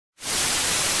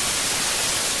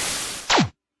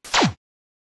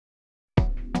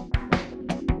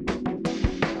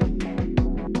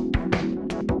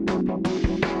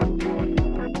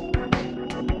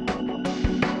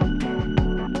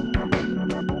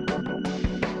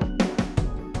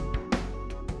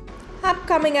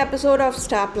upcoming episode of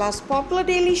Star Plus popular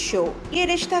daily show Yeh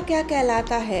Rishta Kya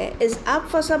Kehlata Hai is up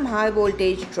for some high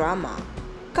voltage drama.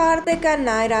 Kartik and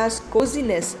Naira's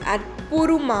coziness at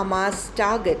Puru Mama's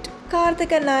target.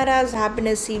 Kartik and Naira's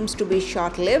happiness seems to be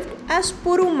short-lived as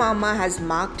Puru Mama has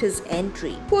marked his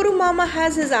entry. Puru Mama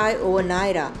has his eye over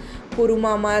Naira. Puru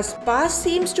Mama's past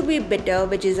seems to be bitter,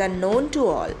 which is unknown to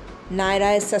all.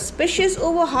 Naira is suspicious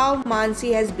over how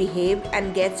Mansi has behaved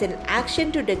and gets in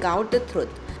action to dig out the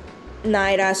truth.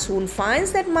 Naira soon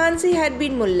finds that Mansi had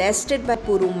been molested by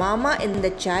Puru Mama in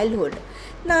the childhood.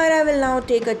 Naira will now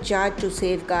take a charge to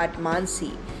safeguard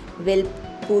Mansi. Will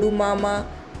Puru Mama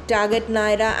target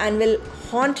Naira and will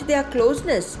haunt their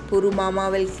closeness? Puru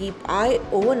Mama will keep eye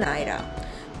over Naira.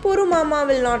 Puru Mama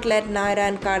will not let Naira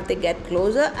and Kartik get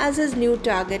closer as his new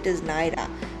target is Naira.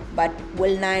 But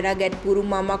will Naira get Puru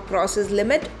Mama cross his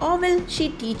limit or will she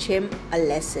teach him a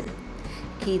lesson?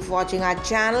 Keep watching our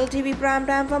channel TV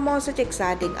Primetime for more such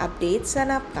exciting updates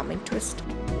and upcoming twists.